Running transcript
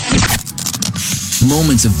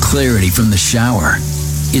Moments of clarity from the shower.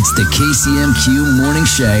 It's the KCMQ Morning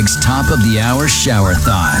Shags top of the hour shower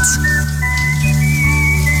thoughts.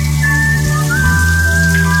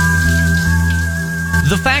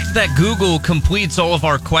 The fact that Google completes all of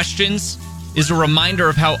our questions is a reminder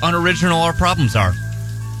of how unoriginal our problems are.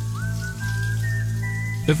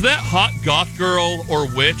 If that hot goth girl or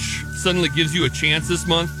witch suddenly gives you a chance this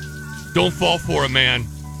month, don't fall for it, man.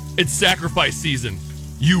 It's sacrifice season.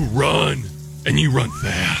 You run, and you run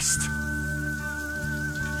fast.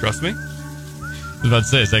 Trust me? I was about to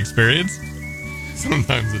say, is that experience?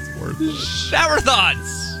 Sometimes it's worth it. Shower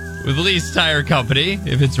thoughts with Lease Tire Company.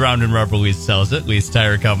 If it's round and rubber, Lease sells it.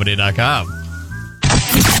 LeaseTireCompany.com.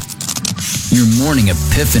 Your morning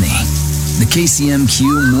epiphany. The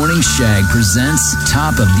KCMQ Morning Shag presents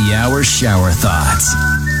top of the hour shower thoughts.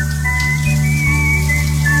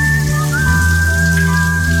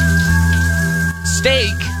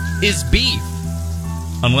 Steak is beef,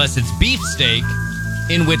 unless it's beef steak,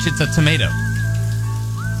 in which it's a tomato.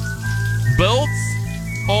 Belts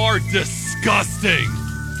are disgusting.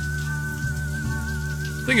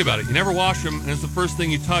 Think about it. You never wash them, and it's the first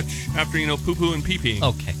thing you touch after, poo-poo and pee-peeing.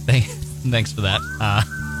 Okay, thanks for that.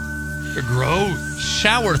 They're gross.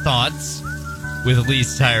 Shower thoughts with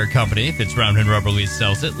Lease Tire Company. If it's round and rubber, Lease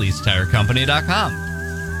sells it. LeaseTireCompany.com.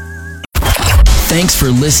 Thanks for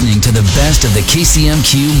listening to the best of the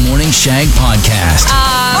KCMQ Morning Shag podcast.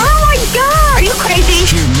 Oh my God! Are you crazy?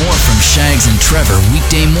 Hear more from Shags and Trevor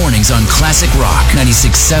weekday mornings on Classic Rock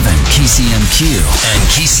 96.7 KCMQ and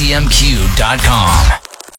KCMQ.com.